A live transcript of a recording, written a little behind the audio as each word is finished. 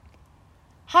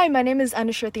Hi, my name is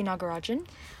Anushriti Nagarajan.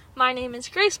 My name is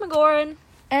Grace McGoran.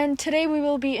 And today we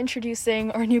will be introducing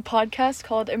our new podcast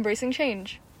called Embracing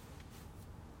Change.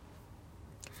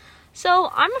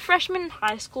 So, I'm a freshman in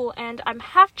high school, and I'm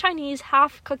half Chinese,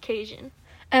 half Caucasian.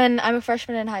 And I'm a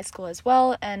freshman in high school as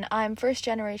well, and I'm first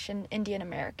generation Indian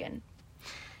American.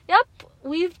 Yep,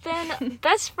 we've been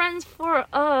best friends for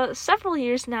several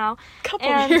years now.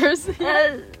 Couple years.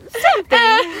 Same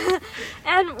thing.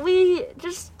 And we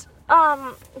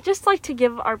just like to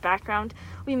give our background.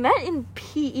 We met in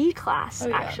PE class,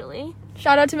 actually.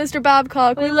 Shout out to Mr.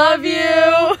 Babcock. We love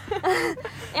you.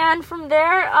 And from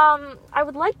there, I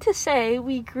would like to say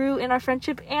we grew in our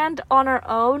friendship and on our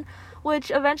own,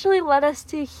 which eventually led us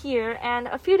to here. And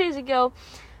a few days ago,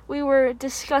 we were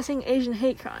discussing Asian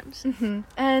hate crimes. Mm-hmm.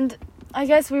 And I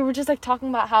guess we were just talking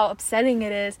about how upsetting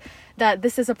it is that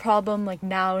this is a problem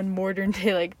now in modern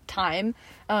day time.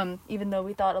 Even though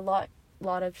we thought a lot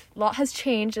has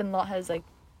changed and a lot has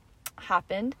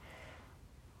happened.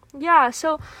 Yeah,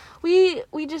 so we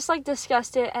just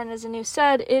discussed it, and as Anu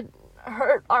said, it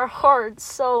hurt our hearts.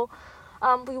 So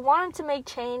we wanted to make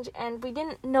change, and we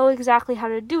didn't know exactly how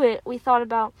to do it. We thought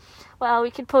about, we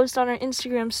could post on our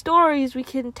Instagram stories, we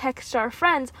can text our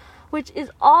friends, which is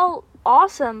all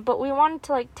awesome, but we wanted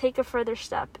to take a further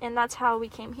step, and that's how we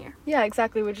came here. Yeah,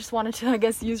 exactly. We just wanted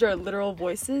to use our literal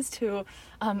voices to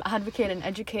advocate and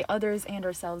educate others and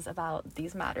ourselves about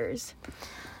these matters.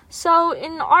 So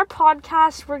in our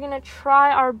podcast, we're going to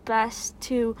try our best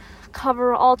to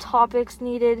cover all topics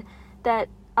needed that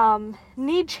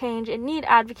need change and need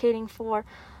advocating for,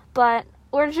 but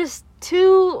we're just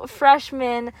two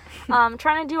freshmen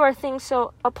trying to do our thing,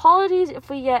 so apologies if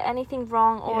we get anything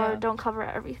wrong or don't cover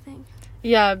everything.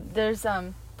 Yeah, there's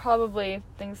probably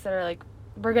things that are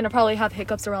we're going to probably have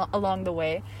hiccups along the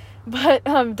way, but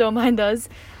don't mind us.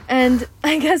 And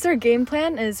I guess our game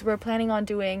plan is we're planning on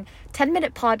doing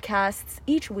 10-minute podcasts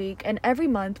each week, and every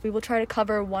month we will try to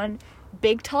cover one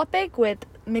big topic with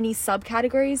mini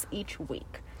subcategories each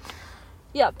week.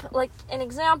 Yep, an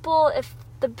example, if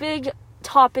the big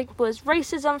topic was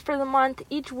racism for the month,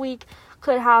 each week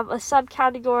could have a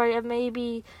subcategory of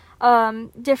maybe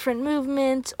different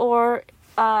movements or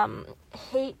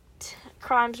hate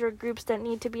crimes or groups that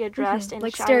need to be addressed and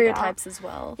stereotypes as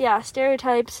well. Yeah,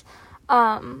 stereotypes.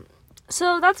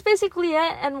 So that's basically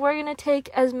it, and we're gonna take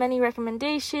as many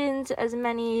recommendations, as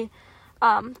many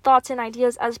thoughts and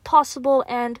ideas as possible,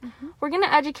 and we're gonna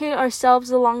educate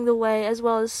ourselves along the way, as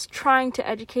well as trying to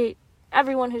educate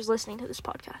everyone who's listening to this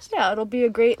podcast. Yeah, it'll be a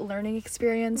great learning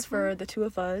experience for the two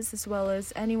of us, as well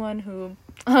as anyone who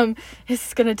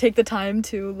is gonna take the time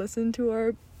to listen to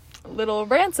our little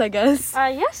rants, I guess.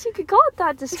 Yes, you could call it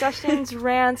that. Discussions,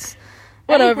 rants,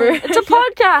 whatever. Anything. It's a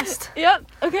podcast. Yep.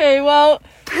 Okay, well,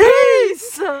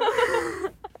 peace!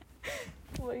 Oh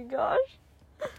my gosh.